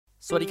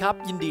วัสดีครับ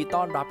ยินดี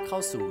ต้อนรับเข้า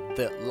สู่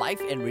The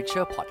Life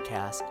Enricher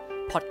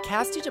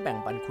Podcast ที่จะแบ่ง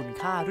ปันคุณ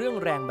ค่าเรื่อง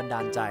แรงบันด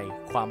าลใจ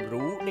ความ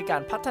รู้ในกา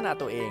รพัฒนา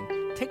ตัวเอง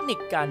เทคนิค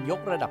การยก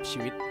ระดับชี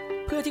วิต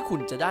เพื่อที่คุ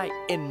ณจะได้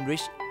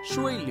enrich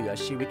ช่วยเหลือ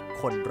ชีวิต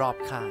คนรอบ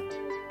ข้าง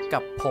กั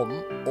บผม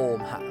โอม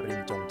หริน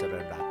ทร์จงเจริ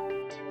ญรัตน์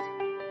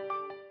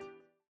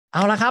เอ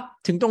าละครับ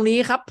ถึงตรงนี้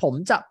ครับผม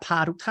จะพา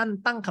ทุกท่าน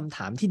ตั้งคำถ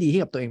ามที่ดีให้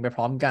กับตัวเองไปพ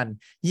ร้อมกัน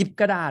หยิบ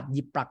กระดาษห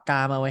ยิบปากกา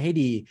มาไว้ให้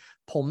ดี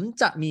ผม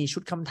จะมีชุ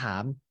ดคำถา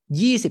ม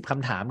20ค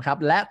ำถามครับ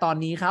และตอน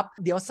นี้ครับ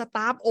เดี๋ยวสต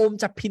าฟโอม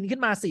จะพินขึ้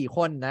นมา4ค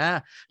นนะ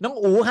น้อง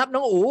อูครับน้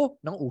อง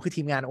อูคือ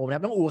ทีมงานโอมนะค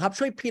รับน้องอูครับ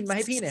ช่วยพินมาใ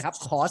ห้พี่หน่อยครับ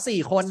ขอ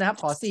4คนนะครับ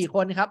ขอ4ค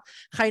นครับ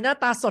ใครหน้า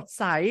ตาสด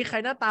ใสใคร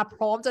หน้าตาพ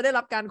ร้อมจะได้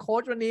รับการโค้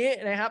ชวันนี้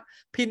นะครับ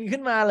พินขึ้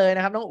นมาเลยน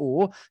ะครับน้องอู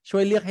ช่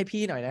วยเลือกให้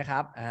พี่หน่อยนะครั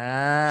บ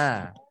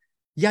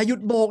อย่าหยุ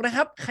ดโบกนะค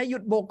รับใครหยุ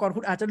ดโบกก่อน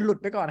คุณอาจจะหลุด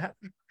ไปก่อนครับ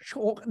โช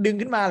คดึง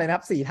ขึ้นมาเลยนะค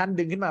รับ4ท่าน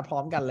ดึงขึ้นมาพร้อ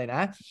มกันเลยน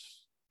ะ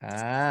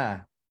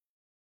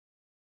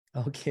โ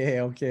อเค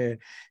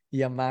เ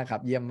ยี่ยมมากครั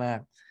บเยี่ยมมาก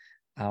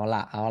เอาล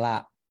ะ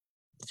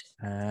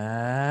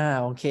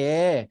โอเค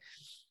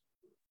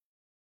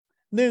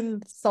1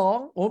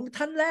 2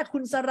ท่านแรกคุ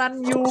ณสรัญ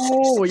ยู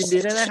ยินดี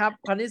ด้วยนะครับ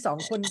คนที่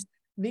2คุณ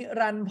นิ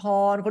รันดร์พ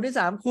รคนที่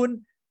3คุณ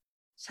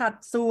ฉัตร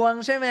สวง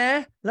ใช่ไหม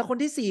แล้วคน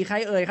ที่4ใคร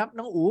เอ่ยครับ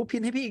น้องอูพิ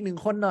นให้พี่อีก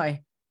1คนหน่อย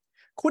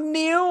คุณ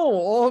นิว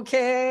โอเค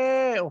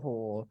โอ้โห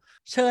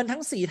เชิญทั้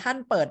ง4ท่าน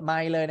เปิดไม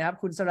ค์เลยนะครับ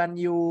คุณสรัญ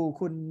ยู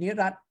คุณนิ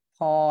รัตน์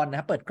พรนะ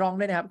ครับเปิดกล้อง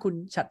ด้วยนะครับคุณ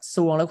ฉัตรส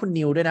วงแล้วคุณ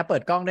นิวด้วยนะเปิ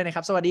ดกล้องด้วยนะค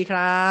รับสวัสดีค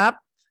รับ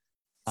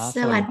ส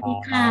วัสดี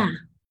ค่ะ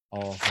โ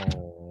อ้โห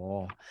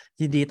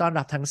ยินดีต้อน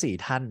รับทั้ง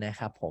4ท่านนะ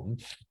ครับ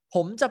ผ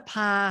มจะพ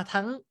า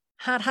ทั้ง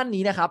5ท่าน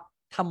นี้นะครับ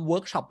ทำเวิ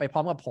ร์กช็อปไปพร้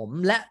อมกับผม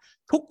และ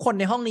ทุกคน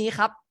ในห้องนี้ค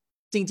รับ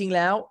จริงๆแ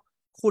ล้ว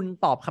คุณ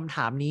ตอบคำถ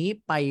ามนี้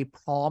ไป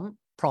พร้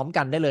อม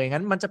กันได้เลย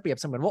งั้นมันจะเปรียบ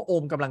เสมือนว่าโอ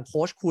มกำลังโ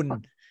ค้ชคุณ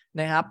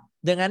นะครับ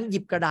ดังนั้นหยิ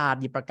บกระดาษ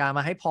หยิบปากกาม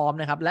าให้พร้อม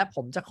นะครับและผ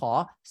มจะขอ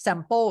แซ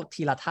มเปิล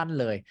ทีละท่าน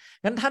เลย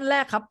งั้นท่านแร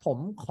กครับผม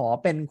ขอ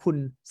เป็นคุณ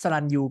สรั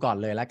ญยูก่อน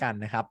เลยแล้วกัน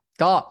นะครับ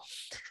ก็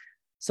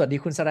สวัสดี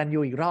คุณสรัญยู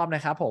อีกรอบน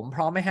ะครับผมพ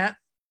ร้อมไหมฮะ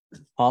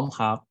พร้อมค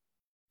รับ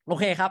โอ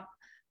เคครับ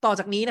ต่อ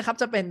จากนี้นะครับ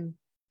จะเป็น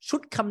ชุ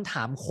ดคำถ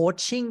ามโคช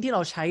ชิ่งที่เร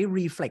าใช้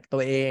reflect ตั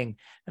วเอง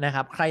นะค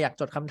รับใครอยาก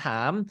จดคำถา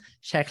ม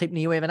แชร์คลิป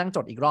นี้ไว้มานั่งจ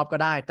ดอีกรอบก็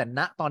ได้แต่ณ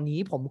ตอนนี้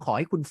ผมขอใ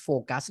ห้คุณโฟ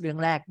กัสเรื่อง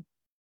แรก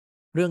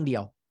เรื่องเดี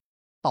ยว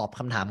ตอบ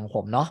คำถามของผ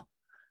มเนาะ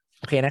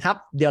โอเคนะครับ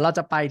เดี๋ยวเราจ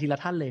ะไปทีละ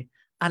ท่านเลย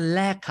อันแ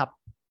รกครับ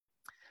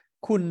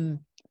คุณ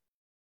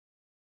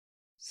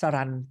ส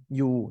รัญ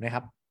ยูนะค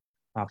รับ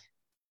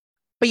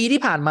ปีที่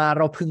ผ่านมาเ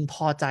ราพึงพ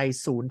อใจ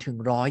0 ถึง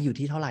 100อยู่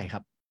ที่เท่าไหร่ค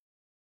รับ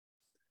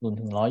0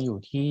 ถึง 100อยู่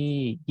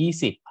ที่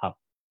20ครับ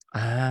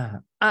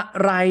อะ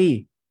ไร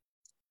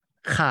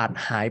ขาด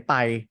หายไป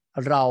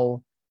เรา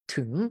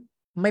ถึง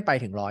ไม่ไป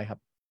ถึง100ครับ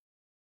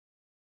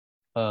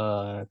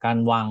การ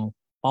วาง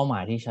เป้าหมา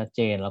ยที่ชัดเ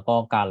จนแล้วก็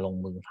การลง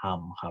มือท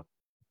ำครับ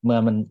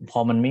พอ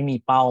มันไม่มี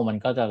เป้ามัน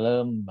ก็จะเ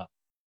ริ่มแบบ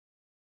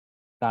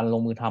การล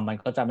งมือทำมัน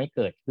ก็จะไม่เ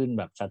กิดขึ้น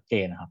แบบชัดเจ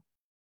นครับ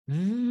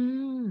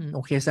โอ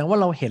เคแสดงว่า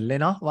เราเห็นเลย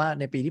เนาะว่า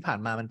ในปีที่ผ่าน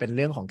มามันเป็นเ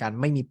รื่องของการ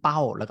ไม่มีเป้า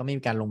แล้วก็ไม่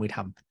มีการลงมือท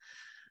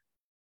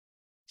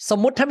ำสม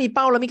มุติถ้ามีเ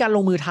ป้าแล้วมีการล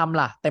งมือท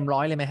ำล่ะเต็ม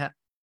100เลยไหมฮะ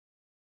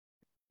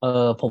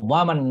ผมว่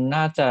ามัน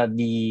น่าจะ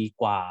ดี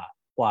กว่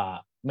า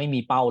ไม่มี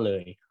เป้าเล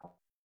ยครับ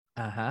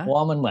เพราะ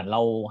ว่ามันเหมือนเร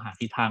าหา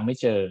ทิศทางไม่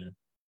เจอ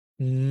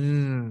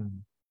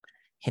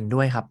เห็น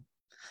ด้วยครับ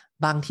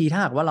บางทีถ้า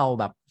หากว่าเรา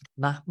แบบ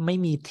นะไม่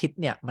มีทิศ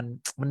เนี่ย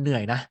มันเหนื่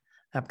อยนะ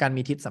ครับการ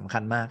มีทิศสำคั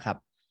ญมากครับ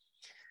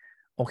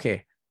โอเค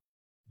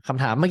ค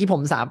ำถามเมื่อกี้ผ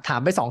มถา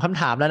มไป2ค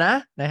ำถามแล้ว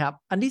นะครับ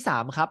อันที่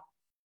3ครับ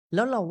แ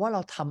ล้วเราว่าเร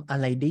าทำอะ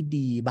ไรได้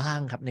ดีบ้าง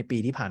ครับในปี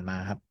ที่ผ่านมา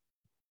ครับ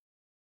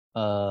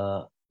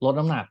ลด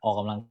น้ำหนักออก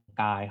กำลัง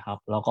กายครับ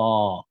แล้วก็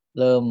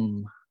เริ่ม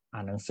อ่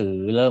านหนังสือ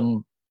เ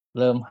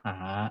ริ่มหา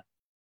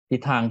ทิศ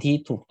ทางที่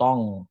ถูกต้อง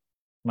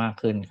มาก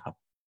ขึ้นครับ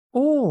โ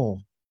อ้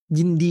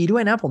ยินดีด้ว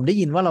ยนะผมได้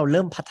ยินว่าเราเ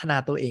ริ่มพัฒนา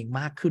ตัวเอง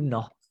มากขึ้นเน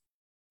าะ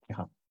ค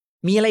รับ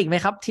มีอะไรอีกไหม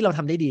ครับที่เราท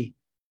ำได้ดี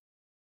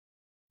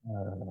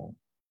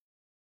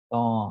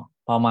ก็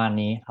ประมาณ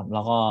นี้ครับแ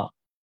ล้วก็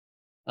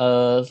เอ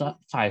อ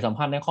สายสัม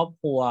พันธ์ในครอบ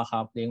ครัวค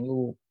รับเลี้ยง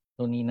ลูก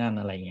นู่นนี่นั่น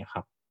อะไรอย่างเงี้ยค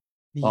รับ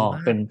ดีก็มา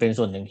กเป็น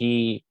ส่วนหนึ่งที่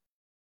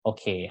โอ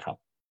เคครับ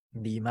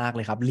ดีมากเ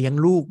ลยครับเลี้ยง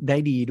ลูกได้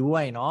ดีด้ว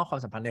ยเนาะความ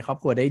สัมพันธ์ในครอบ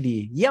ครัวได้ดี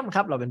เยี่ยมค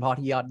รับเราเป็นพ่อ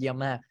ที่ยอดเยี่ยม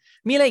มาก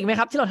มีอะไรอีกไหม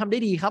ครับที่เราทำได้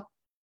ดีครับ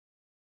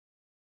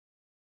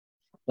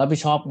รับผิด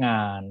ชอบง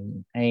าน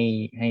ใ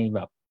ห้แบ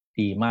บ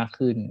ดีมาก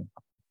ขึ้นค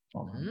รับ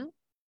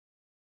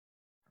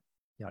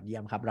ยอดเยี่ย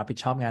มครับรับผิด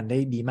ชอบงานได้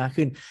ดีมาก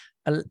ขึ้น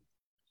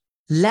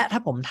และถ้า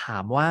ผมถา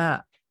มว่า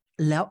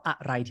แล้วอะ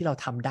ไรที่เรา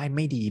ทำได้ไ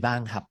ม่ดีบ้าง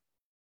ครับ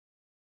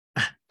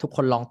ทุกค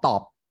นลองตอ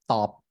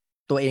บ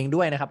ตัวเองด้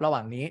วยนะครับระหว่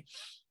างนี้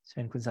เชิ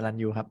ญคุณสรัญ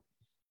ยูครับ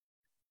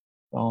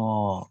ก็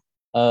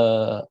เอ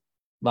อ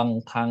บาง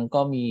ครั้ง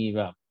ก็มีแ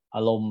บบอ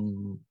ารมณ์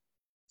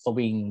ส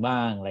วิงบ้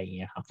างอะไรอย่างเ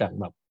งี้ยครับจาก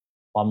แบบ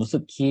ความรู้สึ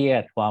กเครีย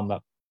ดความแบ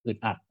บอึด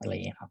อัดอะไรอ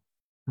ย่างเงี้ยครับ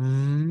อื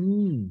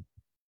ม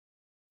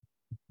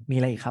มี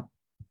อะไรอีกครับ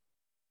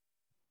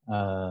เอ่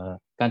อ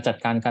การจัด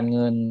การการเ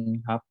งิน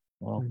ครับ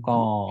แล้วก็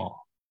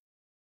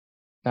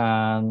ก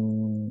าร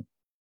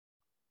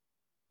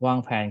วาง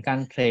แผนการ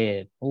เทร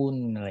ดหุ้น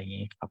อะไรอย่าง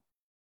นี้ครับ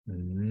อื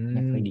ไ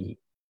ม่ค่อยดี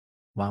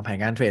วางแผน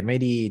การเทรดไม่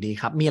ดีดี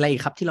ครับมีอะไรอี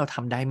กครับที่เราท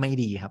ำได้ไม่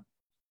ดีครับ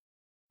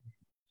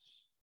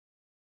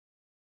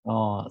ก็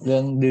เรื่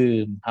องดื่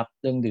มครับ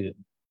เรื่องดื่ม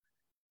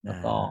อ่แล้ว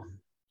ก็า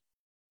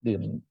ดื่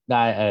มไ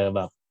ด้แ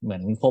บบเหมือ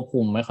นควบคุ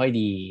มไม่ค่อย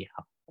ดีค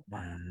รับผมอ่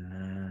ว่าา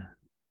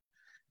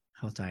เ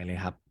ข้าใจเลย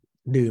ครับ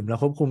ดื่มแล้ว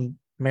ควบคุม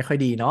ไม่ค่อย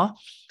ดีเนาะ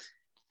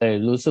แต่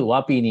รู้สึกว่า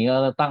ปีนี้ก็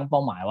ตั้งเป้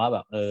าหมายว่าแบ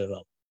บแบ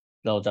บ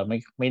เราจะ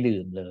ไม่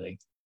ดื่มเลย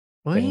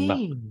เฮ้ยเป็นแบ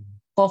บ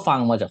ก็ฟัง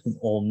มาจากคุณ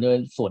โอมด้วย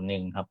ส่วนหนึ่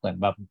งครับเหมือน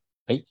แบบ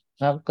เฮ้ย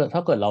ถ้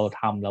าเกิดเรา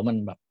ทำแล้วมัน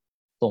แบบ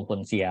ส่งผล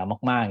เสีย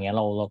มากๆอย่างเงี้ย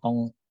เรา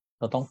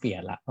ต้องเปลี่ย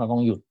นละเราต้อ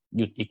งหยุ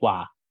ดดีกว่า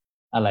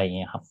อะไรอย่างเ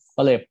งี้ยครับ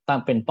ก็เลยตั้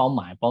งเป็นเป้าห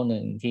มายเป้าห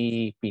นึ่งที่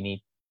ปีนี้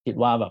คิด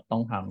ว่าแบบต้อ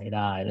งทำให้ไ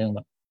ด้เรื่องแบ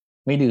บ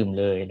ไม่ดื่ม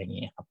เลยอะไรอย่างเ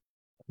งี้ยครับ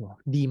โอ้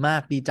ดีมา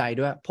กดีใจ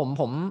ด้วย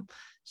ผม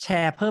แช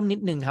ร์เพิ่มนิด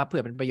นึงครับเผื่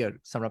อเป็นประโยชน์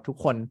สำหรับทุก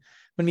คน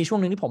มันมีช่วง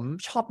หนึ่งที่ผม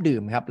ชอบดื่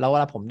มครับแล้วเว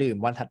ลาผมดื่ม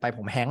วันถัดไปผ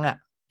มแฮงก์อ่ะ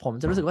ผม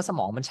จะรู้สึกว่าสม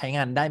องมันใช้ง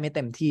านได้ไม่เ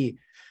ต็มที่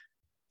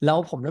แล้ว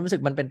ผมเริ่มรู้สึ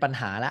กมันเป็นปัญ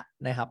หาแล้ว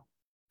นะครับ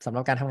สำห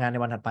รับการทำงานใน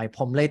วันถัดไปผ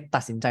มเลย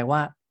ตัดสินใจว่า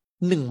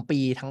1 ปี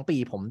ทั้งปี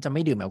ผมจะไ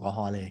ม่ดื่มแอลกอฮ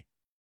อล์เลย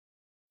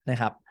นะ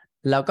ครับ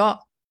แล้วก็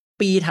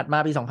ปีถัดมา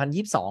ปี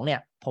2022เนี่ย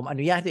ผมอ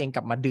นุญาตให้ตัวเองก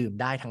ลับมาดื่ม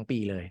ได้ทั้งปี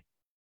เลย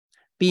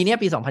ปีนี้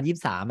ปี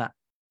2023อ่ะ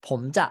ผม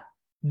จะ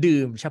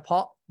ดื่มเฉพา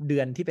ะเดื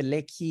อนที่เป็นเล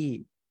ขคี่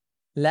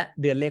และ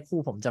เดือนเลขคู่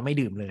ผมจะไม่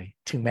ดื่มเลย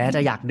ถึงแม้จ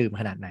ะอยากดื่ม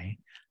ขนาดไหน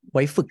ไ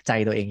ว้ฝึกใจ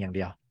ตัวเองอย่างเ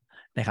ดียว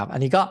นะครับอั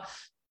นนี้ก็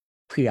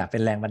เผื่อเป็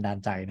นแรงบันดาล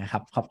ใจนะครั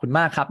บขอบคุณม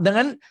ากครับดัง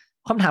นั้น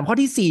คำถามข้อ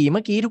ที่4เ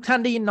มื่อกี้ทุกท่า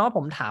นได้ยินเนาะผ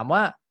มถามว่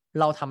า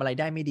เราทำอะไร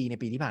ได้ไม่ดีใน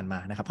ปีที่ผ่านมา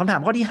นะครับคำถา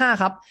มข้อที่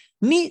5ครับ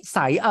นิ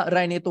สัยอะไร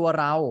ในตัว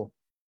เรา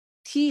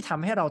ที่ท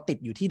ำให้เราติด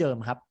อยู่ที่เดิม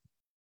ครับ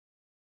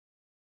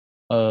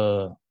เออ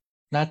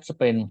น่าจะ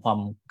เป็นความ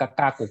ก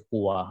ล้าก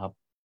ลัวๆครับ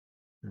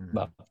อืมแบ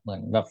บเหมือ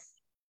นแบบ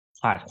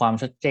ขาดความ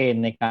ชัดเจน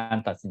ในการ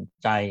ตัดสิน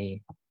ใจ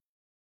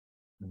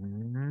อื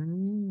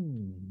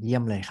เยี่ย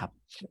มเลยครับ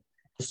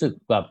รู้สึก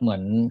แบบเหมือ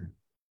น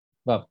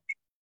แบบ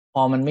พ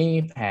อมันไม่มี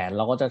แผนเ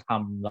ราก็จะท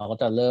ำเราก็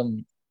จะเริ่ม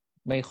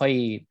ไม่ค่อย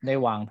ได้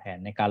วางแผน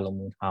ในการลง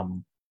มือท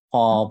ำ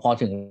พอ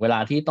ถึงเวลา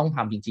ที่ต้องท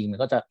ำจริงๆมัน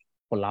ก็จะ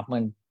ผลลัพธ์มั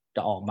นจ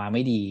ะออกมาไ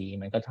ม่ดี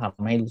มันก็ท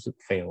ำให้รู้สึก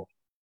เฟล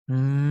อื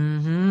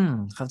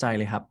เข้าใจ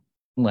เลยครับ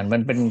เหมือนมั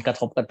นเป็นกระ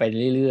ทบกันไป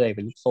เรื่อยๆเ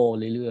ป็นลูกโซ่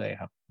เรื่อยๆ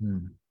ครับอืม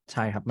ใ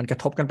ช่ครับมันกระ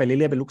ทบกันไปเรื่อ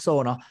ยๆเป็นลูกโซ่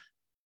เนาะ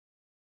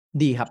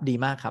ดีครับดี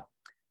มากครับ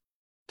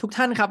ทุก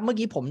ท่านครับเมื่อ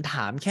กี้ผมถ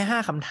ามแค่5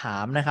 คำถา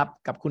มนะครับ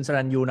กับคุณส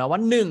รัญยูนะว่า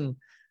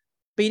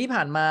1 ปีที่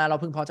ผ่านมาเรา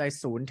พึงพอใจ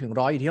0 ถึง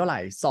 100อยู่ที่เท่าไห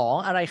ร่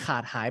2อะไรขา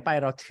ดหายไป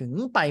เราถึง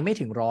ไปไม่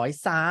ถึง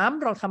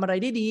1003เราทำอะไร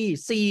ได้ดี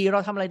4เรา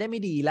ทำอะไรได้ไ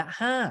ม่ดีและ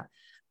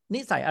5นิ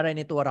สัยอะไรใ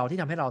นตัวเราที่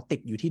ทำให้เราติ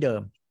ดอยู่ที่เดิ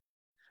ม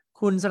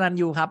คุณสรัญ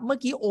ยูครับเมื่อ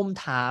กี้โอม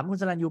ถามคุณ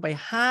สรัญยูไป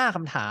5 ค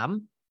ำถาม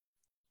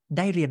ไ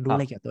ด้เรียนครู้อะ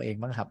ไรเกี่ยวรับกับตัวเอง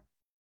บ้างครับ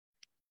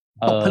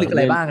เออตกผลึกอะไ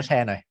รเรียน บ้างแช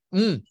ร์หน่อย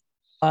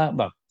ว่า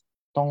แบบ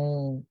ต้อง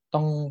ต้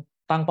อง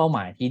ตั้งเป้าหม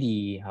ายที่ดี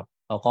ครับ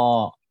แล้วก็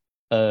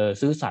เออ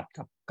ซื่อสัตย์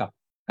กับ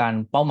การ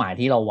เป้าหมาย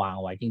ที่เราวาง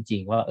ไว้จริ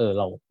งๆว่า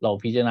เรา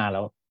พิจารณาแล้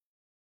ว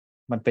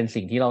มันเป็น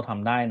สิ่งที่เราท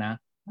ำได้นะ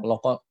แล้วเรา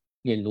ก็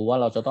เรียนรู้ว่า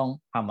เราจะต้อง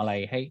ทำอะไร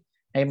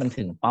ให้มัน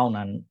ถึงเป้า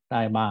นั้นไ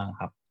ด้บ้าง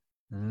ครับ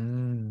อื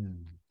ม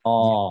ก็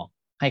เยี่ย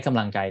มให้กำ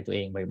ลังใจตัวเอ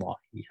งบ่อ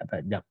ยๆครับแต่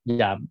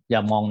อย่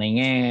ามองในแ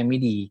ง่ไม่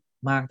ดี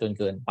มากจน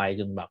เกินไป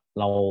จนแบบ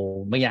เรา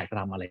ไม่อยากจะ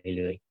ทำอะไร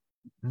เลย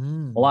อื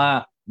มเพราะว่า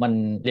มัน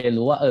เรียน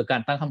รู้ว่ากา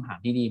รตั้งคำถาม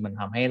ที่ดีมัน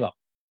ทำให้แบบ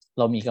เ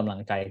รามีกำลัง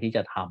ใจที่จ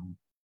ะท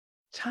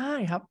ำใช่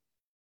ครับ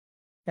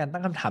การตั้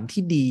งคำถาม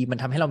ที่ดีมัน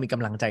ทำให้เรามีก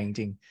ำลังใจจ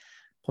ริง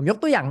ๆผมยก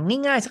ตัวอย่าง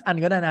ง่ายๆสักอัน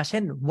ก็ได้นะเช่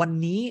นวัน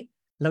นี้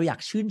เราอยาก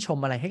ชื่นชม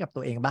อะไรให้กับ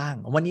ตัวเองบ้าง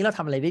วันนี้เราท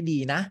ำอะไรได้ดี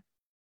นะ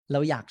เรา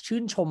อยากชื่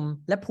นชม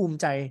และภูมิ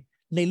ใจ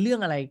ในเรื่อ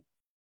งอะไร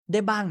ได้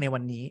บ้างในวั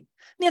นนี้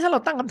เนี่ยถ้าเรา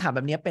ตั้งคำถามแบ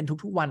บนี้เป็น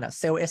ทุกๆวันอะ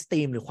เซลล์เอส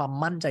ตีมหรือความ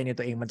มั่นใจใน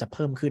ตัวเองมันจะเ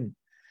พิ่มขึ้น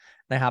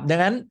นะครับดัง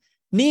นั้น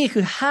นี่คื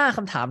อ5 ค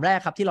ำถามแรก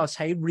ครับที่เราใ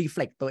ช้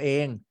reflect ตัวเอ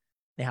ง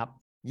นะครับ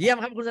เยี่ยม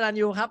ครับคุณสรัญ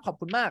ยูครับขอบ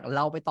คุณมากเร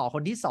าไปต่อค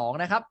นที่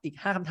2นะครับอีก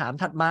5 คำถาม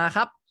ถัดมาค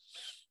รับ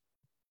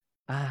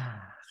อ่า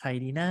ใคร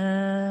ดีนะ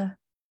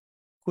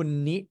คุณ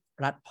นิ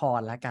รัตน์พ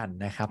รแล้วกัน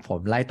นะครับผม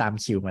ไล่ตาม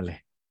คิวมาเลย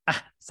อ่ะ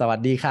สวัส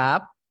ดีครับ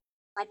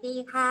สวัสดี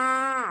ค่ะ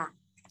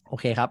โอ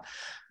เคครับ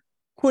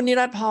คุณนิ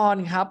รัตน์พร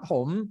ครับผ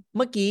มเ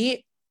มื่อกี้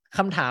ค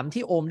ำถาม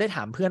ที่โอมได้ถ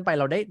ามเพื่อนไป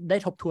เราได้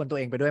ทบทวนตัวเ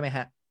องไปด้วยไหมฮ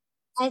ะ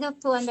ให้ทบ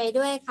ทวนไป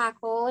ด้วยค่ะ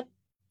โค้ด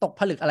ตก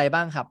ผลึกอะไรบ้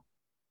างครับ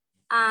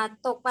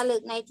ตกผลึ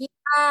กในที่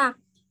ว่า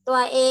ตัว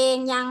เอง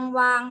ยัง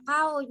วางเป้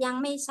ายัง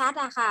ไม่ชัด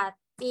อะค่ะ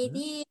ปี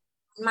ที่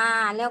มา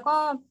แล้วก็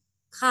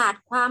ขาด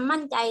ความมั่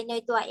นใจใน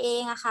ตัวเอ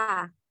งอะค่ะ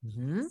อื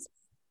ม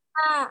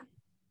ว่า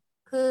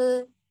คือ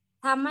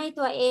ทำให้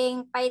ตัวเอง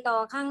ไปต่อ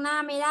ข้างหน้า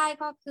ไม่ได้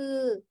ก็คือ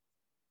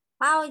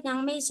เป้ายัง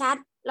ไม่ชัด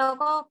แล้ว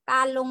ก็ก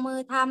ารลงมือ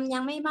ทำยั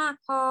งไม่มาก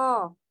พอ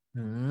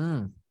อืม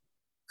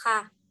ค่ะ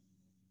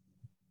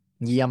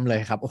เยี่ยมเล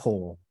ยครับโอ้โห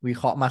วิเ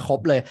คราะห์มาครบ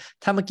เลย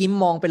ถ้าเมื่อกี้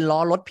มองเป็นล้อ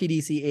รถ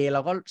PDCA เร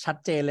าก็ชัด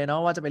เจนเลยเนาะ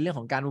ว่าจะเป็นเรื่อง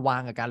ของการวา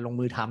งกับการลง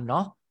มือทำเน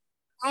าะ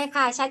ใช่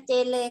ค่ะชัดเจ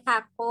นเลยค่ะ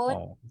โค้อ๋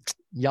อด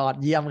ยอด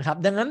เยี่ยมครับ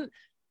ดังนั้น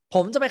ผ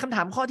มจะไปคำถ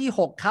ามข้อที่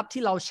6ครับ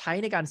ที่เราใช้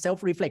ในการ self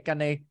reflect กัน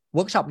ในเ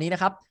วิร์กช็อปนี้น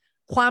ะครับ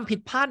ความผิด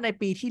พลาดใน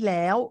ปีที่แ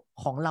ล้ว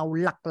ของเรา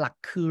หลัก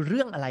ๆคือเ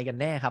รื่องอะไรกัน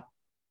แน่ครับ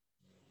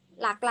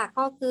หลักๆ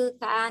ก็คือ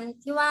การ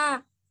ที่ว่า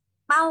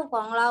เป้าข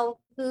องเรา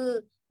คือ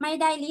ไม่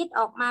ได้ลิสต์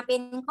ออกมาเป็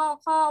น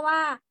ข้อว่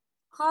า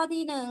ข้อ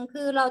ที่หนึ่ง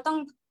คือเราต้อง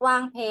วา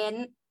งแผน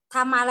ท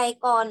ำอะไร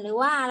ก่อนหรือ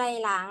ว่าอะไร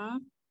หลัง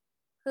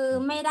คือ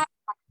ไม่ได้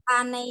จัดกา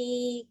รใน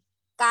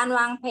การว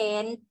างแผ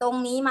นตรง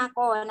นี้มา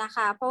ก่อนนะค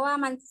ะ เพราะว่า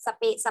มันส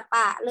เปะสป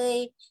ะเลย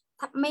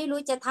ไม่รู้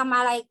จะทำ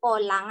อะไรก่อ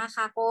นหลังอะ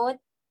ค่ะโค้ช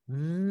อื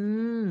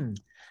ม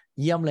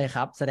เยี่ยมเลยค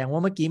รับแสดงว่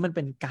าเมื่อกี้มันเ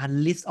ป็นการ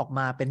ลิสต์ออกม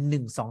าเป็น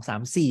1 2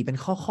 3 4เป็น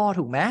ข้อ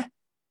ถูกไหม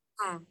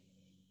ค่ะ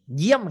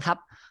เยี่ยมครับ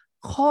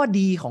ข้อ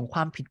ดีของคว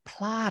ามผิดพ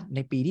ลาดใน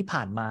ปีที่ผ่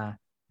านมา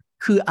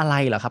คืออะไร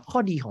เหรอครับ ข้อ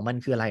ดีของมัน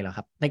คืออะไรเหรอค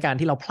รับ ในการ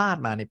ที่เราพลาด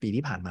มาในปี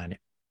ที่ผ่านมาเนี่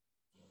ย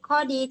ข้อ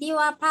ดีที่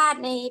ว่าพลาด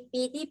ใน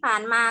ปีที่ผ่า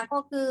นมาก็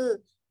คือ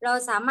เรา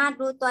สามารถ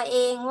ดูตัวเอ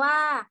งว่า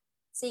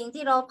สิ่ง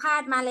ที่เราพลา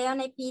ดมาแล้ว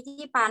ในปี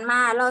ที่ผ่านมา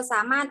เราส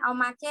ามารถเอา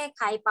มาแก้ไ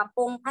ขปรับป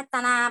รุงพัฒ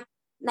นา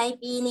ใน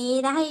ปีนี้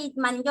ให้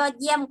มันยอด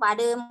เยี่ยมกว่า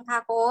เดิมค่ะ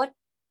โค้ช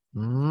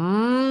อื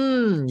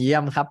เยี่ย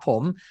มครับผ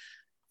ม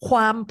คว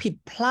ามผิด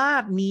พลา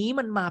ดนี้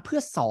มันมาเพื่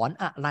อสอน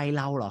อะไรเ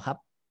ราเหรอครับ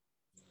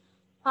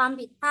ความ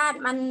ผิดพลาด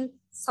มัน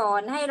สอ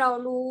นให้เรา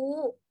รู้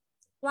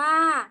ว่า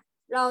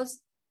เรา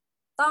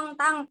ต้อง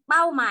ตั้งเ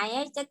ป้าหมายใ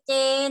ห้ชัดเจ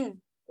น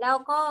แล้ว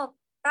ก็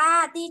กล้า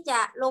ที่จะ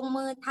ลง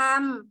มือท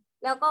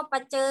ำแล้วก็เผ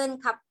ชิญ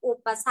กับอุ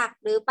ปสรรค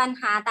หรือปัญ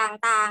หา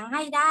ต่างๆใ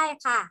ห้ได้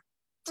ค่ะ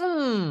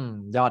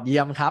ยอดเยี่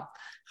ยมครับ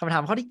คำถา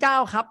มข้อที่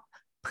 9 ครับ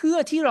เพื่อ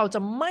ที่เราจะ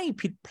ไม่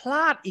ผิดพล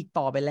าดอีก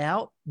ต่อไปแล้ว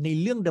ใน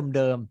เรื่องเ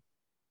ดิม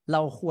ๆเร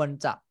าควร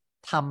จะ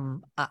ท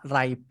ำอะไร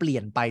เปลี่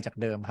ยนไปจาก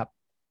เดิมครับ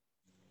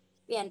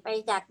เปลี่ยนไป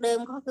จากเดิม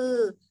ก็คือ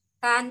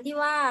การที่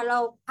ว่าเรา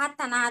พั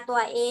ฒนาตั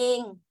วเอง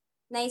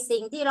ในสิ่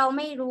งที่เราไ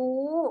ม่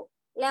รู้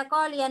แล้วก็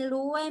เรียน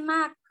รู้ให้ม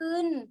ากขึ้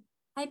น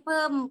ให้เ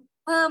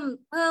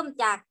พิ่ม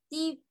จาก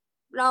ที่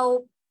เรา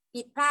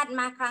ผิดพลาด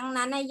มาครั้ง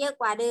นั้นให้เยอะ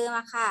กว่าเดิม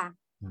อะค่ะ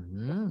อื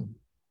ม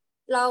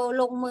เรา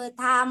ลงมือ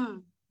ท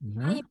อื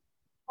ำ ม ให้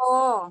พอ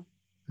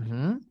อื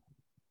ม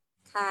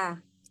ค่ะ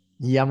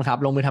เยี่ยมครับ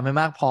ลงมือทำให้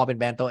มากพอเป็น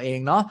แบรนด์ตัวเอง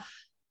เนาะ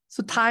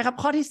สุดท้ายครับ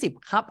ข้อที่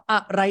 10ครับอะ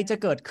ไรจะ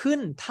เกิดขึ้น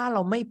ถ้าเร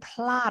าไม่พ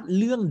ลาด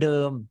เรื่องเดิ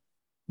ม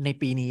ใน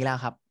ปีนี้แล้ว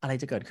ครับอะไร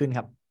จะเกิดขึ้นค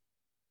รับ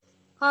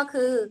ก็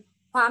คือ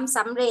ความส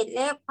ำเร็จแ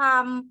ละควา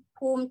ม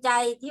ภูมิใจ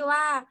ที่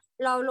ว่า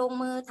เราลง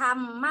มือท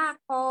ำมาก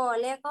พอ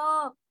แล้วก็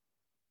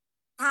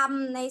ท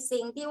ำใน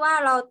สิ่งที่ว่า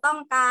เราต้อง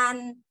การ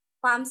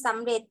ความส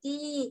ำเร็จ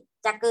ที่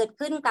จะเกิด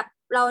ขึ้นกับ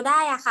เราได้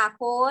อะค่ะโ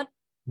ค้ช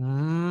อื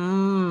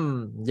ม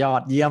ยอ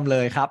ดเยี่ยมเล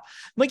ยครับ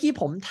เมื่อกี้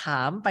ผมถ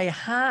ามไป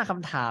5ค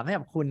ำถามให้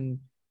กับคุณ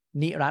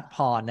นิรัตน์พ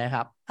รนะค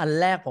รับ อัน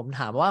แรกผม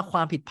ถามว่าคว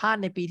ามผิดพลาด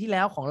ในปีที่แ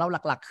ล้วของเรา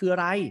หลักๆคืออะ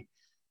ไร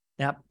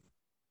นะครับ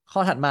ข้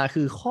อถัดมา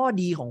คือข้อ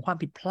ดีของความ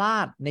ผิดพลา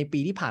ดในปี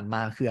ที่ผ่านม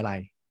าคืออะไร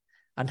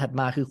อันถัด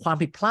มาคือความ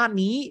ผิดพลาด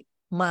นี้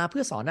มาเพื่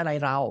อสอนอะไร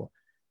เรา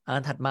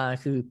อันถัดมา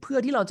คือเพื่อ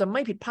ที่เราจะไ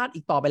ม่ผิดพลาด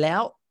อีกต่อไปแล้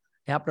ว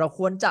นะครับเราค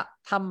วรจะ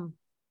ท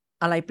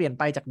ำอะไรเปลี่ยน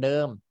ไปจากเดิ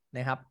มน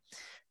ะครับ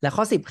และ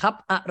ข้อ 10ครับ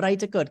อะไร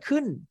จะเกิด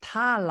ขึ้น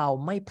ถ้าเรา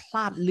ไม่พล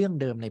าดเรื่อง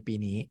เดิมในปี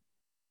นี้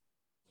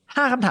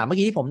5คำถามเมื่อ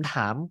กี้ที่ผมถ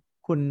าม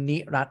คุณนิ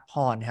รัตน์พ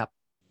รครับ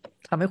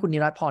ทำให้คุณนิ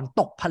รัตน์พร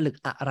ตกผลึก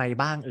อะไร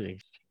บ้างเอ่ย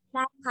ไ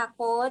ด้ค่ะโ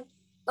ค้ช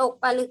ตก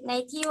ผลึกใน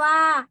ที่ว่า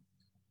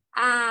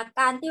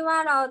การที่ว่า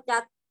เราจะ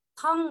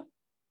ท่อง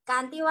กา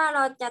รที่ว่าเร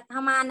าจะท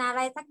ำงานอะไ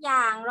รสักอ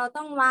ย่างเรา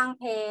ต้องวาง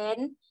แผน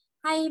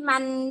ให้มั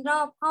นร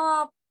อบคอ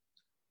บ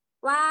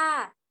ว่า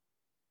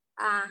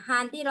งา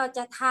นที่เราจ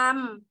ะท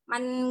ำมั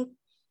น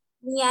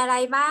มีอะไร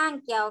บ้าง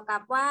เกี่ยวกั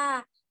บว่า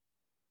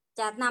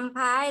จะนำพ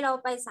าให้เรา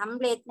ไปสำ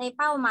เร็จใน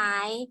เป้าหมา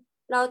ย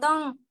เราต้อง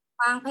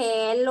วางแผ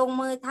นลง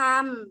มือท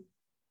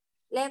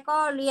ำและก็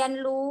เรียน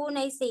รู้ใ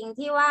นสิ่ง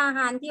ที่ว่า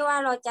งานที่ว่า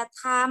เราจะ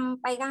ท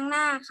ำไปข้างห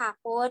น้าค่ะ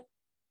โค้ช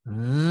อื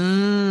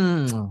ม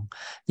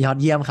ยอด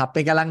เยี่ยมครับเ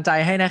ป็นกำลังใจ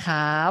ให้นะค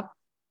รับ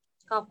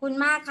ขอบคุณ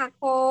มากค่ะ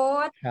โค้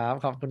ช ครับ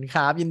ขอบคุณค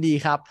รับยินดี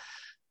ครับ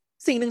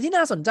สิ่งหนึ่งที่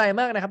น่าสนใจ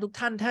มากนะครับทุก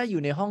ท่านถ้าอ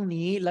ยู่ในห้อง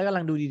นี้แล้วกำ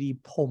ลังดูดี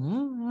ๆผม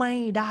ไม่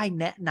ได้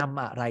แนะน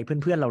ำอะไรเ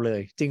พื่อนๆเราเล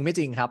ย จริงไม่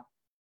จริงครับ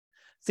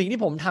สิ่งที่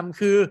ผมทำ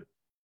คือ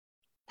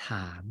ถ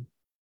าม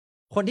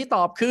คนที่ต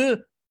อบคือ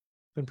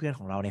เพื่อนๆ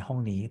ของเราในห้อง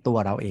นี้ตัว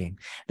เราเอง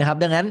นะครับ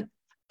ดังนั้น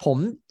ผม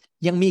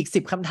ยังมีอีก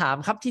10คำถาม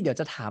ครับที่เดี๋ยว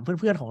จะถามเ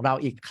พื่อนๆของเรา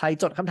อีกใคร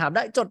จดคำถามไ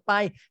ด้จดไป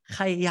ใค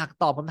รอยาก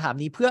ตอบคำถาม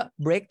นี้เพื่อ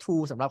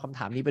breakthrough สำหรับคำถ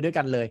ามนี้ไปด้วย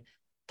กันเลย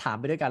ถาม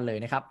ไปด้วยกันเลย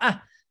นะครับอ่ะ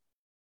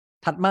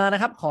ถัดมาน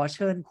ะครับขอเ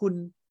ชิญคุณ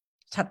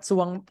ฉัตรส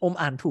วง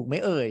อ่านถูกไหม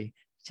เอ่ย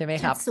ใช่ไหม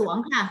ครับ ฉัตรสวง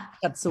ค่ะ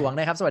ฉัตรสวง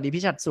นะครับสวัสดี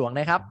พี่ฉัตรสวง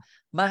นะครับ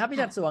มาครับพี่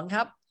ฉัตรสวงค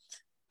รับ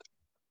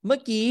เมื่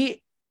อกี้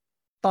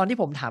ตอนที่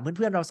ผมถามเ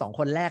พื่อนๆเรา2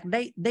คนแรก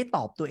ได้ต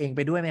อบตัวเองไป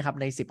ด้วยไหมครับ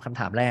ใน10คำ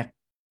ถามแรก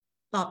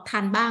ตอบทั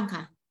นบ้างค่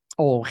ะ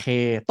โอเค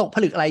ตกผ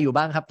ลึกอะไรอยู่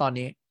บ้างครับตอน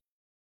นี้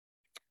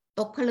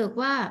ตกผลึก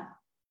ว่า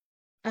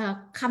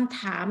คำ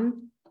ถาม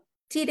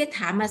ที่ได้ถ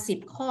ามมา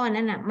10 ข้อ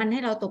นั้นน่ะ มันให้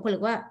เราตกผลึ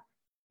กว่า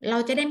เรา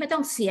จะได้ไม่ต้อ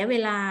งเสียเว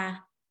ลา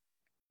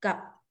กับ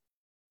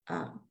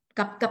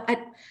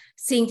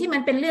สิ่งที่มั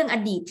นเป็นเรื่องอ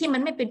ดีตที่มั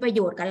นไม่เป็นประโย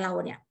ชน์กับเรา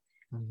เนี่ย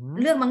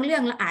เรื่องบางเรื่อ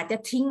งเราอาจจะ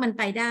ทิ้งมัน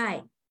ไปได้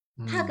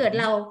ถ้าเกิด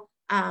เรา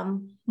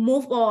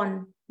move on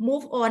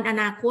move on อ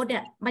นาคตเนี่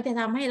ยมันจะ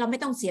ทำให้เราไม่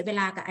ต้องเสียเว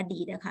ลากับอ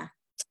ดีตนะคะ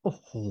โอ้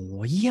โห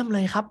เยี่ยมเล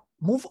ยครับ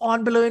move on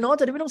ไปเลยเนาะ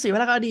จะได้ไม่ต้องเสียเว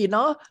ลากับอดีตเน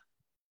าะ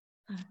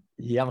ค่ะ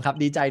เยี่ยมครับ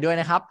ดีใจด้วย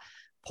นะครับ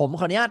ผม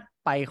ขออนุญาต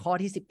ไปข้อ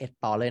ที่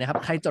11ต่อเลยนะครับ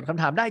ใครจดค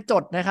ำถามได้จ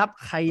ดนะครับ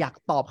ใครอยาก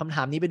ตอบคำถ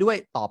ามนี้ไปด้วย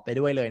ตอบไป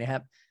ด้วยเลยนะครั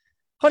บ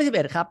ข้อที่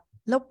11ครับ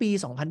แล้วปี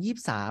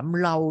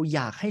2023เราอ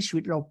ยากให้ชี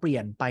วิตเราเปลี่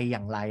ยนไปอย่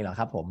างไรเหรอ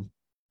ครับผม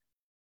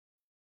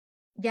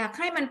อยากใ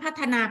ห้มันพั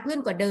ฒนาขึ้น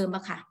กว่าเดิมอ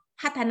ะค่ะ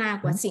พัฒนา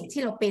กว่าสิ่ง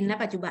ที่เราเป็นณ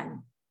ปัจจุบัน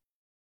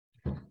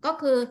ก็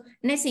คือ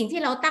ในสิ่ง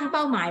ที่เราตั้งเ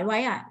ป้าหมายไว้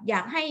อะอย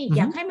ากใ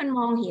ห้มันม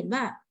องเห็น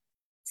ว่า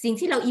สิ่ง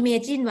ที่เรา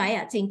imagine ไว้อ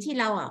ะสิ่งที่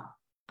เรา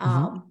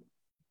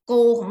โก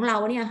ของเรา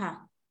เนี่ยค่ะ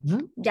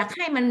อยากใ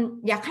ห้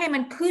มั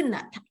นขึ้นอ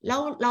ะแล้ว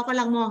เรากำ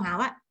ลังมองหา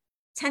ว่า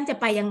ฉันจะ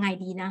ไปยังไง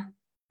ดีนะ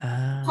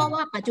เพราะว่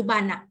าปัจจุบั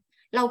นอะ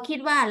เราคิด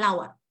ว่าเรา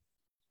อะ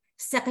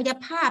ศักย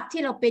ภาพ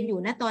ที่เราเป็นอยู่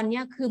ณตอนนี้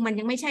คือมัน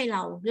ยังไม่ใช่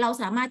เรา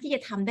สามารถที่จะ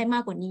ทำได้มา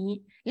กกว่านี้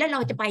และเรา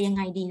จะไปยังไ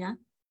งดีนะ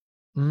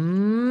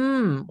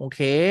โอเค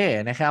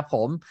นะครับผ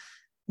ม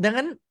ดัง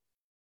นั้น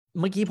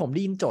เมื่อกี้ผมไ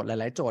ด้ยินโจทย์ห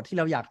ลายๆโจทย์ที่เ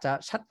ราอยากจะ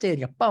ชัดเจน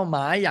กับเป้าหม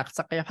ายอยาก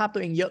ศักยภาพตั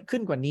วเองเยอะขึ้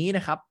นกว่านี้น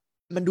ะครับ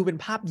มันดูเป็น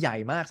ภาพใหญ่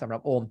มากสำหรั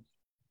บโอ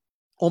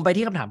มไป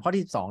ที่คำถามข้อ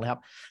ที่12เลยครั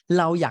บ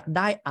เราอยากไ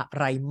ด้อะ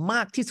ไรม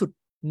ากที่สุด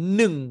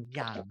1อ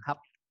ย่างครับ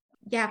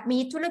อยากมี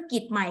ธุรกิ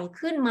จใหม่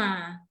ขึ้นมา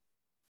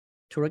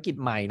ธุรกิจ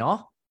ใหม่เนาะ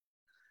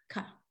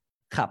ค่ะ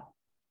ครับ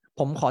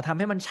ผมขอทำ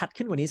ให้มันชัด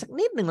ขึ้นกว่านี้สัก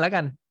นิดหนึ่งแล้ว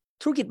กัน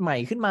ธุรกิจใหม่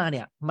ขึ้นมาเ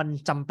นี่ยมัน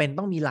จำเป็น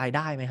ต้องมีรายไ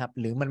ด้ไหมครับ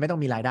หรือมันไม่ต้อง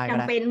มีรายได้ก็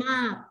ได้จำเป็นม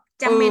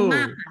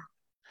ากค่ะ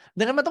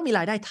ดังนั้นมันต้องมีร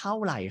ายได้เท่า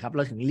ไหร่ครับเร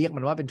าถึงเรียก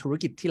มันว่าเป็นธุร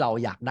กิจที่เรา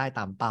อยากได้ต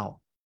ามเป้า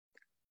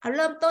เอาเ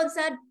ริ่มต้นซ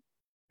ะ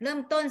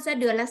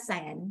เดือนละ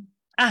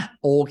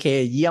100,000โอเค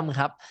เยี่ยม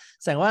ครับ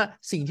แสดงว่า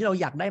สิ่งที่เรา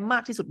อยากได้มา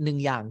กที่สุด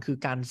1อย่างคือ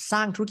การสร้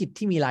างธุรกิจ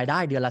ที่มีรายได้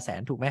เดือนละ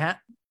100,000ถูกไหมฮะ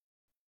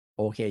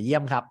โอเคเยี่ย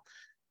มครับ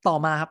ต่อ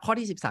มาครับข้อ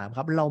ที่13ค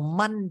รับเรา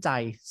มั่นใจ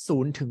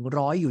0 ถึง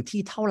 100อยู่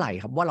ที่เท่าไหร่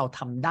ครับว่าเราท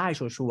ำได้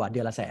ชัวร์ๆเดื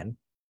อนละ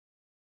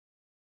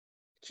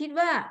100,000คิด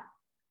ว่า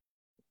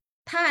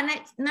ถ้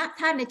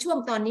าในช่วง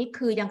ตอนนี้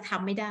คือยังท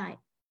ำไม่ได้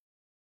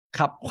ค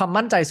รับความ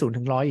มั่นใจ0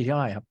 ถึง 100อยู่ที่เท่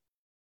าไหร่ครับ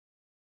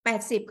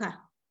80ค่ะ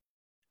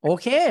โอ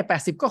เค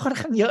80ก็ค่อน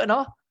ข้างเยอะเนา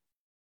ะ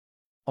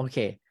โอเค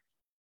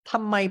ท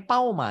ำไมเป้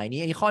าหมายนี้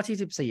อันนี้ข้อ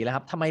ที่14แล้วค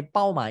รับทำไมเ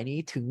ป้าหมายนี้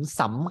ถึง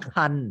สำ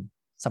คัญ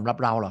สำหรับ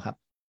เราเหรอครับ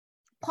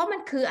เพราะมั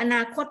นคืออน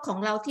าคตของ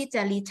เราที่จ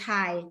ะรีไท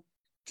ร์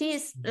ที่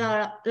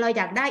เราอ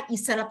ยากได้อิ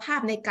สรภาพ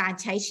ในการ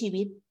ใช้ชี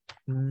วิต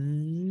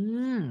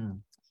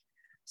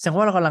แสดง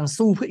ว่าเรากำลัง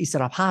สู้เพื่ออิส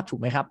รภาพถูก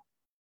ไหมครับ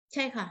ใ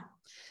ช่ค่ะ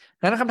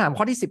แล้วคำถาม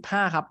ข้อที่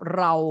15ครับ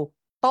เรา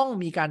ต้อง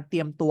มีการเต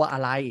รียมตัวอะ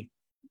ไร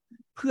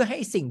เพื่อให้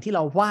สิ่งที่เร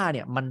าว่าเ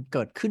นี่ยมันเ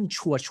กิดขึ้น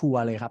ชัว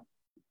ร์เลยครับ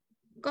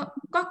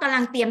ก็กำลั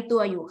งเตรียมตั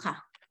วอยู่ค่ะ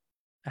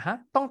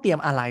ต้องเตรียม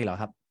อะไรเหรอ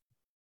ครับ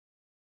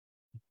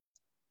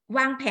ว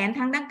างแผนท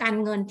างด้านการ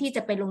เงินที่จ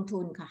ะไปลงทุ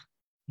นค่ะ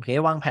โอเค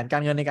วางแผนกา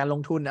รเงินในการล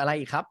งทุนอะไร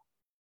อีกครับ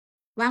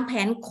วางแผ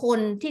นคน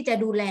ที่จะ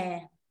ดูแ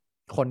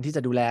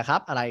ลครั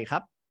บอะไรครั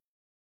บ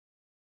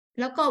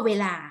แล้วก็เว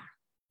ล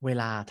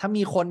าถ้า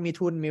มีคนมี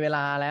ทุนมีเวล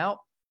าแล้ว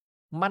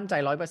มั่นใจ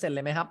 100% เล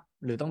ยไหมครับ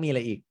หรือต้องมีอะไร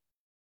อีก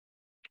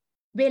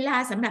เวลา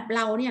สำหรับเ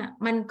ราเนี่ย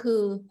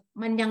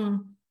มันยัง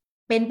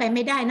เป็นไปไ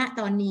ม่ได้ณ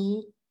ตอนนี้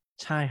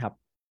ใช่ครับ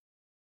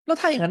แล้ว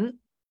ถ้าอย่างนั้น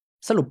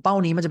สรุปเป้า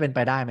นี้มันจะเป็นไป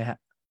ได้ไหมฮะ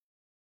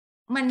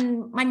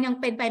มันยัง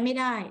เป็นไปไม่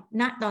ได้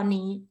ณตอน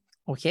นี้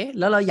โอเค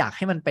แล้วเราอยากใ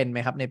ห้มันเป็นไหม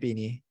ครับในปี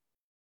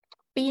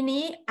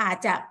นี้อาจ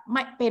จะไ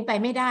ม่เป็นไป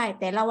ไม่ได้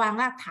แต่เราวาง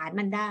รากฐาน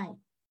มันได้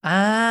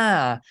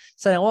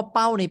แสดงว่าเ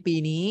ป้าในปี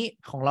นี้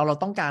ของเรา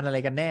ต้องการอะไร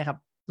กันแน่ครับ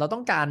เราต้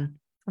องการ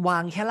วา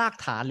งแค่ราก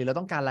ฐานหรือเรา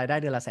ต้องการรายได้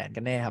เดือนละ100,000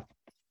กันแน่ครับ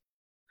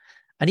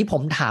อันนี้ผ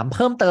มถามเ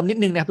พิ่มเติมนิด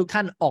นึงนะครับทุกท่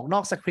านออกน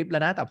อกสคริปต์แล้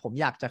วนะแต่ผม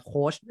อยากจะโ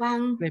ค้ช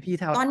พี่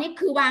ตอนนี้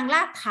คือวางร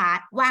าก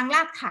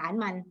ฐาน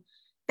มัน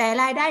แต่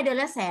รายได้เดือน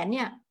ละ100,000เ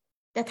นี่ย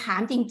จะถา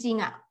มจริง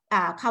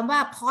ๆคำว่า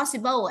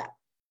possible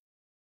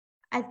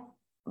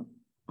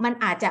มัน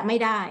อาจจะไม่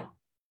ได้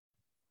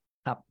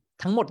ครับ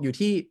ทั้งหมดอยู่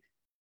ที่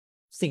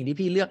สิ่งที่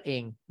พี่เลือกเอ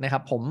งนะครั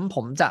บผ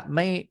มจะ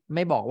ไ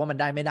ม่บอกว่ามัน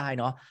ได้ไม่ได้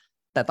เนาะ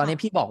แต่ตอนนี้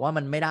พี่บอกว่า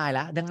มันไม่ได้แ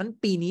ล้วดังนั้น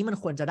ปีนี้มัน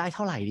ควรจะได้เ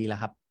ท่าไหร่ดีล่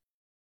ะครับ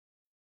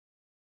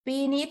ปี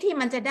นี้ที่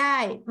มันจะได้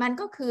มัน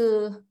ก็คือ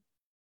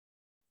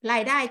รา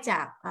ยได้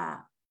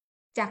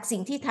จากสิ่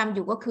งที่ทำอ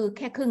ยู่ก็คือแ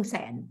ค่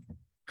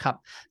100,000ครับ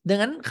ดัง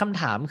นั้นค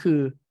ำถามคือ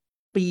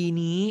ปี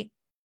นี้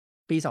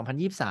ปี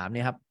2023เ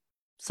นี่ยครับ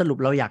สรุป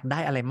เราอยากได้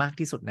อะไรมาก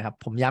ที่สุดนะครับ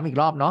ผมย้ำอีก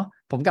รอบเนาะ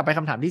ผมกลับไปค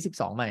ำถามที่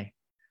12ใหม่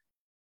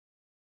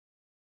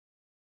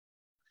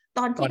ต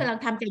อนที่กำลัง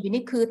ทำใจอยู่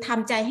นี่คือท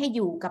ำใจให้อ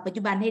ยู่กับปัจ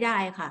จุบันให้ได้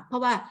ค่ะเพรา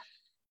ะว่า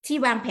ที่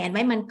วางแผนไ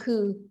ว้มัน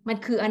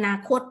คืออนา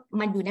คต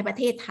มันอยู่ในประ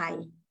เทศไทย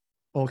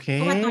โอเคเ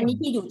พราะว่าตอนนี้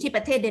ที่อยู่ที่ป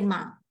ระเทศเดนม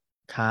าร์ก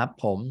ครับ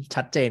ผม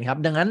ชัดเจนครับ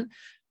ดังนั้น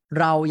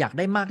เราอยากไ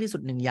ด้มากที่สุ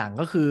ด1อย่าง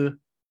ก็คือ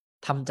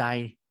ทำใจ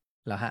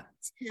เหรอฮะ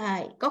ใช่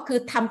ก็คือ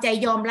ทำใจ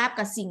ยอมรับ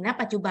กับสิ่งณ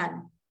ปัจจุบัน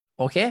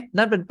โอเค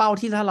นั่นเป็นเป้า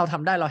ที่ถ้าเราท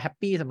ำได้เราแฮป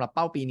ปี้สำหรับเ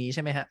ป้าปีนี้ใ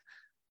ช่ไหมฮะ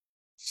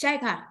ใช่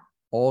ค่ะ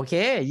โอเค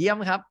เยี่ยม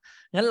ครับ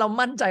งั้นเรา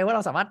มั่นใจว่าเร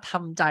าสามารถท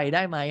ำใจไ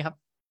ด้ไหมครับ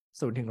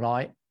0 ถึง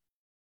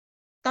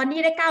 100ตอนนี้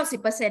ได้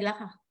90%แล้ว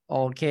ค่ะ โอ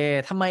เค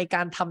ทำไมก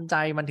ารทำใจ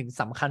มันถึง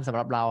สำคัญสำห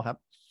รับเราครับ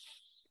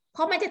เพร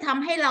าะมันจะท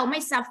ำให้เราไม่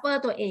ซัฟเฟอ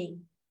ร์ตัวเอง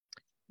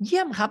เยี่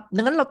ยมครับ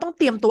ดังนั้นเราต้องเ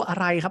ตรียมตัวอะ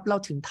ไรครับเรา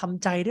ถึงท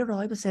ำใจได้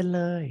100%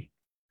เลย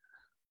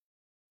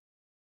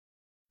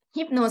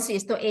ฮิปโนซิ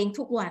สตัวเอง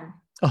ทุกวัน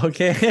โอเ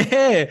ค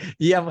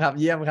เยี่ยมครับ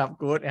เยี่ยมครับ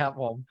กู๊ดครับ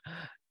ผม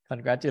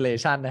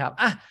congratulation นะครับ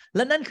อ่ะแล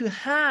ะนั่นคือ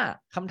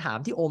5คำถาม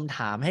ที่โอมถ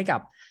ามให้กั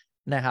บ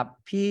นะครับ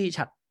พี่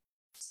ฉัตร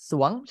ส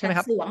วงใช่ไหมค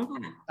รับ สวงค่ะ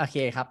โอเค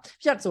ครับ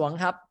พี่ฉัตรสวง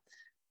ครับ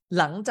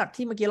หลังจาก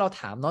ที่เมื่อกี้เรา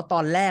ถามเนาะตอ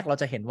นแรกเรา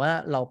จะเห็นว่า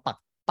เราปัก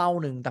เป้า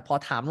หนึ่งแต่พอ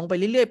ถามลงไป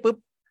เรื่อยๆปุ๊บ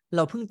เร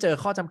าเพิ่งเจอ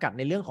ข้อจำกัดใ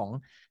นเรื่องของ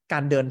กา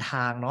รเดินท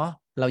างเนาะ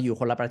เราอยู่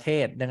คนละประเท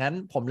ศดังนั้น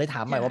ผมเลยถ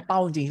ามใหม่ว่าเป้า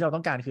จริงๆที่เราต้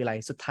องการคืออะไร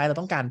สุดท้ายเรา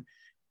ต้องกา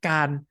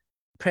ร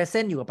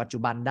present อยู่กับปัจจุ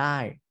บันได้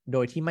โด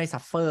ยที่ไม่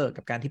suffer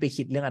กับการที่ไป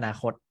คิดเรื่องอนา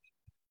คต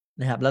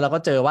นะครับแล้วเราก็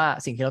เจอว่า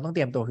สิ่งที่เราต้องเต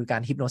รียมตัวคือกา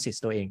ร hypnosis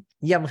ตัวเอง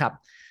เยี่ยมครับ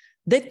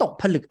ได้ตก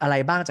ผลึกอะไร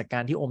บ้างจากกา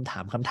รที่โอมถา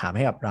มคำถามใ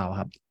ห้กับเรา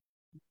ครับ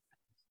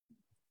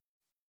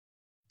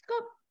ก็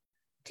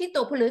ที่ต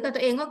กผลึกกับตั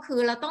วเองก็คือ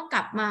เราต้องก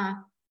ลับมา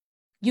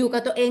อยู่กั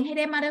บตัวเองให้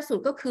ได้มากที่สุด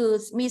ก็คือ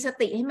มีส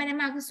ติให้ได้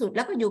มากที่สุดแ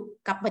ล้วก็อยู่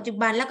กับปัจจุ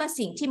บันแล้วก็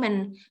สิ่งที่มัน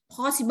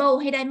possible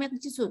ให้ได้มาก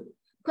ที่สุด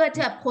เพื่อจ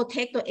ะ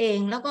protect ตัวเอง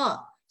แล้วก็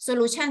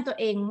solution ตัว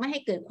เองไม่ให้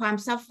เกิดความ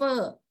suffer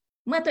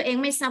เมื่อตัวเอง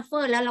ไม่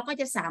suffer แล้วเราก็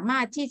จะสามา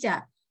รถที่จะ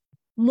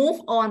move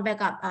on ไป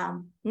กับ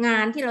งา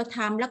นที่เราท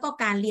ำแล้วก็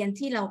การเรียน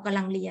ที่เรากำ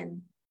ลังเรียน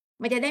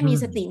มันจะได้มี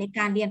สติในก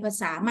ารเรียนภา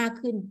ษามาก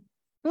ขึ้น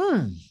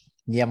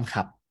เยี่ยมค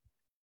รับ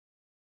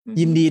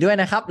ยินดีด้วย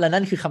นะครับและ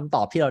นั่นคือคำต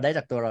อบที่เราได้จ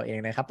ากตัวเราเอง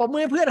นะครับปรบมื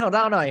อให้เพื่อนของเร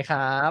าหน่อยค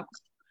รับ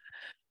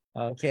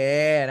โอเค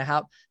นะครั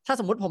บถ้า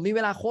สมมุติผมมีเว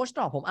ลาโค้ช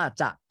ต่อผมอาจ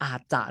จะ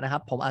นะครั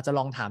บผมอาจจะล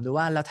องถามดู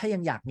ว่าแล้วถ้ายั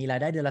งอยากมีราย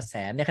ได้เดือนละ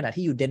100,000ในขณะ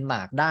ที่อยู่เดนม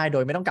าร์กได้โด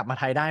ยไม่ต้องกลับมา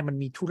ไทยได้มัน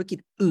มีธุรกิจ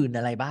อื่น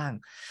อะไรบ้าง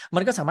มั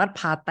นก็สามารถ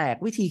พาแตก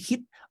วิธีคิด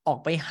ออก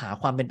ไปหา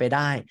ความเป็นไปไ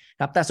ด้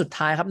ครับแต่สุด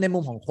ท้ายครับในมุ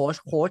มของโ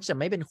ค้ชจะ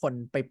ไม่เป็นคน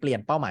ไปเปลี่ยน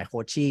เป้าหมายโค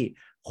ชชี่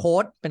โค้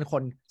ชเป็นค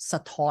นสะ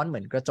ท้อนเหมื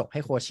อนกระจกให้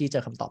โคชชี่เจ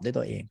อคำตอบด้วย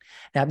ตัวเอง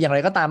นะครับอย่างไร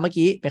ก็ตามเมื่อ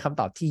กี้เป็นคำ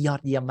ตอบที่ยอ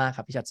ดเยี่ยมมากค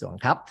รับพี่ชัดสวง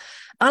ครับ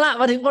เอาล่ะ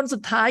มาถึงคนสุ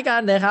ดท้ายกั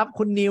นนะครับ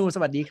คุณนิวส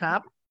วัสดีครั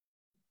บ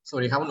สวั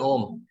สดีครับคุณโอ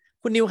ม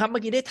คุณนิวครับเมื่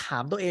อกี้ได้ถา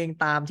มตัวเอง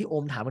ตามที่โอ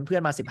มถามเพื่อ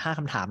นๆมา15ค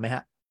ำถามไหมฮ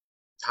ะ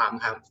ถาม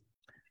ครับ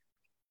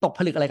ตกผ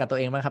ลึกอะไรกับตัว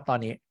เองบ้างครับตอน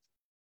นี้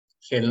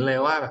เห็นเลย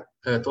ว่าแบบ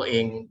ตัวเอ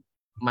ง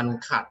มัน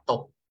ขาดต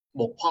ก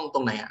บกพร่องตร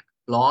งไหนอะ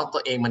ล้อตั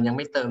วเองมันยังไ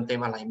ม่เติมเต็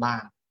มอะไรบ้า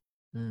ง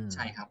ใ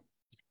ช่ครับ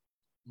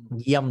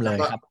เยี่ยมเลย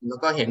ครับแล้ว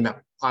ก็เห็นแบบ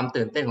ความ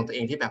ตื่นเต้นของตัวเอ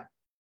งที่แบบ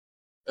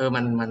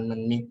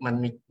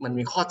มัน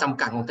มีข้อจำ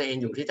กัดของตัวเอง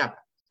อยู่ที่จะ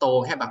โต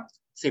แค่แบบ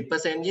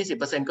10%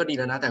 20%ก็ดี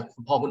แล้วนะแต่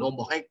พอคุณโอม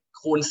บอกให้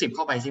คูณ10เ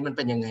ข้าไปซิมันเ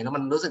ป็นยังไงแล้ว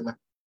มันรู้สึกแบบ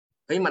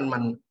เฮ้ยมัน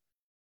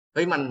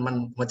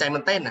หัวใจมั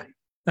นเต้นอ่ะ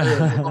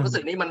ความรู้สึ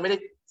กนี้มันไม่ได้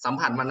สัม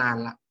ผัสมานาน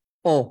ละ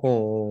โอ้โห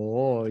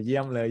เยี่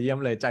ยม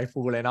เลยใจ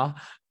ฟูเลยเนาะ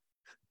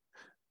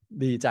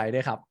ดีใจด้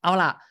วยครับเอา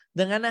ล่ะ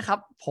ดังนั้นนะครับ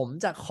ผม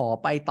จะขอ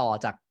ไปต่อ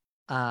จาก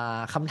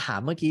คำถาม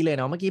เมื่อกี้เลย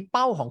เนาะเมื่อกี้เ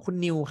ป้าของคุณ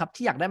นิวครับ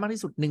ที่อยากได้มาก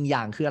ที่สุด1อย่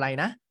างคืออะไร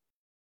นะ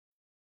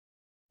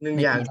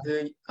1อย่างคือ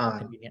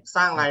ส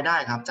ร้างรายได้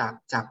ครับ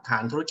จากฐา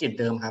นธุรกิจ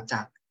เดิมครับจ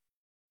าก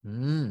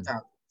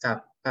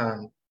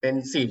เป็น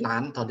4 ล้า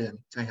นต่อเดือน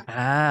ใช่ครับ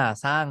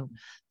สร้าง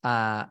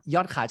ย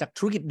อดขายจาก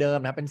ธุรกิจเดิม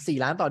นะเป็น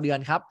4 ล้านต่อเดือน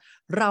ครับ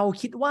เรา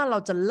คิดว่าเรา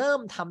จะเริ่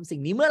มทำสิ่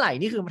งนี้เมื่อไหร่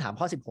นี่คือคำถาม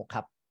ข้อ16ค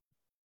รับ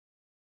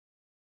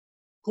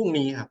พรุ่ง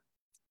นี้ครับ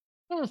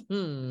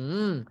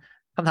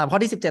คำถามข้อ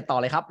ที่17ต่อ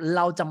เลยครับเ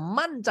ราจะ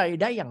มั่นใจ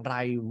ได้อย่างไร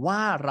ว่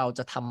าเราจ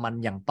ะทำมัน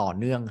อย่างต่อ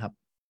เนื่องครับ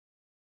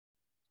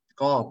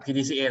ก็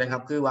PDCA นะครั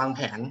บคือวางแผ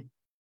น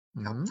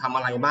ครับทำอ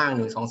ะไรบ้าง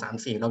1 2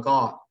 3 4แล้วก็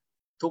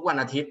ทุกวัน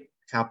อาทิตย์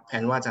ครับแผ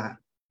นว่าจะ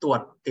ตรวจ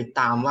ติด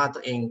ตามว่าตั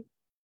วเอง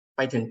ไป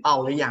ถึงเป้า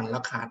หรือยังแล้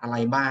วขาดอะไร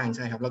บ้างใ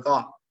ช่ครับแล้วก็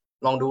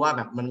ลองดูว่าแ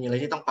บบมันมีอะไร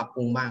ที่ต้องปรับป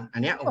รุงบ้างอั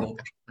นนี้โอ้โหแบ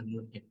บมัน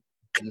เ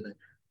ห็นเลย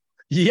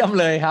เยี่ยม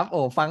เลยครับโอ้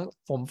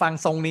ผมฟัง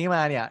ทรงนี้ม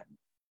าเนี่ย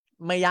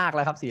ไม่ยากแ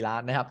ล้วครับ4 ล้า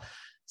นนะครับ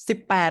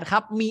18ครั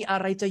บมีอะ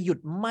ไรจะหยุด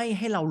ไม่ใ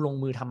ห้เราลง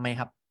มือทำไหม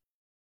ครับ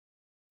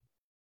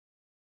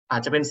อา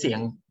จจะเป็นเสียง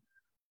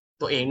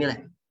ตัวเองนี่แหล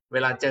ะเว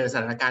ลาเจอส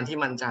ถานการณ์ที่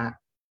มัน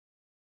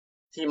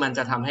จ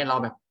ะทำให้เรา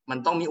แบบมัน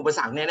ต้องมีอุปส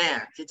รรคแน่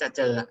ๆที่จะเ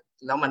จอ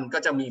แล้วมันก็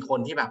จะมีคน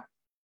ที่แบบ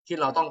ที่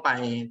เราต้อง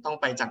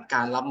ไปจัดก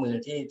ารรับมือ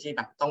ที่แ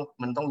บบ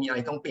มันต้องมีอะไร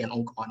ต้องเปลี่ยนอ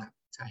งค์กรอ่ะ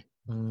ใช่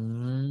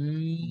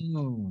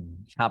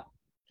ครับ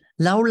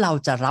แล้วเรา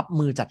จะรับ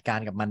มือจัดการ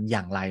กับมันอ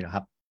ย่างไรเหรอค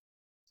รับ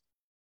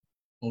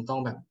คงต้อง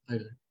แบบ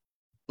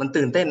มัน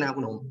ตื่นเต้นนะครับ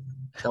คุณโอม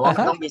แต่ว่ามั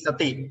นต้องมีส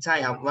ติใช่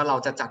ครับว่าเรา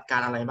จะจัดกา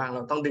รอะไรบ้างเร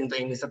าต้องดึงตัวเ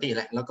องมีสติแ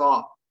หละแล้วก็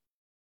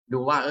ดู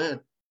ว่า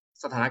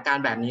สถานการ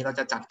ณ์แบบนี้เรา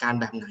จะจัดการ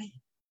แบบไหน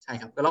ใช่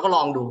ครับแล้วเราก็ล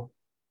องดู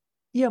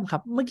เยี่ยมครั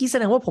บเมื่อกี้แส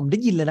ดงว่าผมได้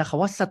ยินเลยนะครับ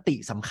ว่าสติ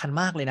สำคัญ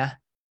มากเลยนะ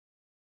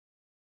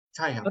ใ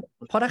ช่ครับ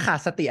เพราะถ้าขาด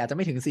สติอาจจะไ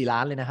ม่ถึง4 ล้า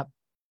นเลยนะครับ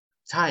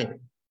ใช่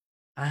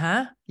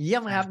เยี่ย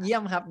มครับเยี่ย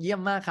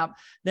มมากครับ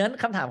ดังนั้น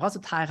คำถามข้อสุ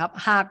ดท้ายครับ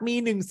หากมี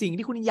1 สิ่ง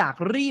ที่คุณอยาก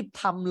รีบ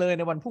ทำเลยใ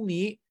นวันพรุ่ง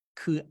นี้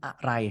คืออะ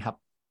ไรครับ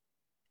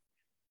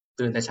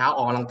ตื่นแต่เช้าอ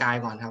อกกำลังกาย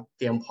ก่อนครับเ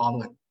ตรียมพร้อม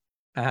ก่อน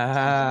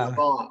แล้ว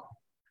ก็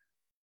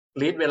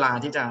ลิสต์เวลา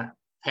ที่จะ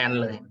แพลน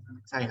เลย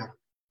ใช่ครับ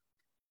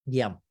เ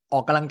ยี่ยมอ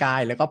อกกำลังกาย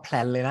แล้วก็แพล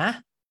นเลยนะ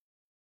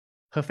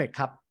perfect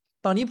ครับ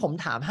ตอนนี้ผม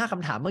ถาม5ค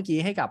ำถามเมื่อกี้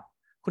ให้กับ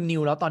คุณนิ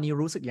วแล้วตอนนี้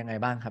รู้สึกยังไง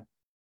บ้างครับ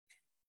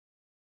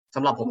ส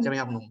ำหรับผมใช่ไหม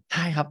ครับลุงใ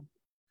ช่ครับ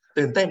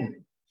ตื่นเต้น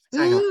ใ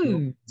ช่ครับ อื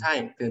ม ใช่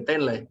ตื่นเต้น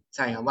เลยใ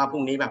ช่ครับว่าพรุ่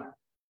งนี้แบบ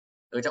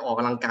จะออกก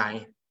ำลังกาย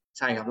ใ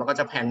ช่ครับแล้วก็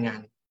จะแผนงา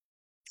น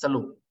ส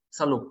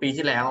รุปปี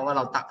ที่แล้วว่าเ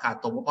ราขาด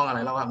ตกบกพร่องอะไร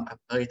แล้วว่าแบบ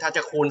ถ้าจ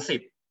ะคูณ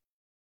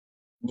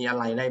10มีอะ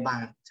ไรได้บ้า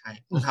งใช่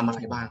ต้องทำอะไ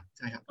รบ้างใ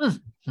ช่ครับ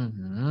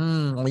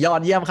ยอ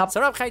ดเยี่ยมครับส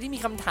ำหรับใครที่มี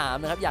คำถาม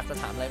นะครับอยากจะ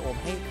ถามอะไรโอม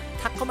ให้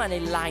ทักเข้ามาใน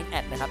Line แอ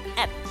ดนะครับ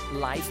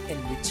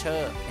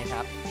 @lifeenricher นะค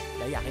รับแ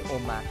ล้วอยากให้โอ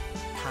มมา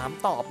ถาม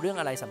ตอบเรื่อง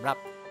อะไรสำหรับ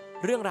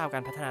เรื่องราวกา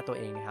รพัฒนาตัว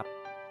เองนะครับ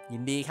ยิ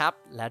นดีครับ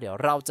แล้วเดี๋ยว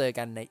เราเจอ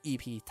กันใน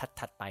EP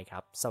ถัดๆไปครั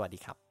บสวัสดี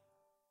ครับ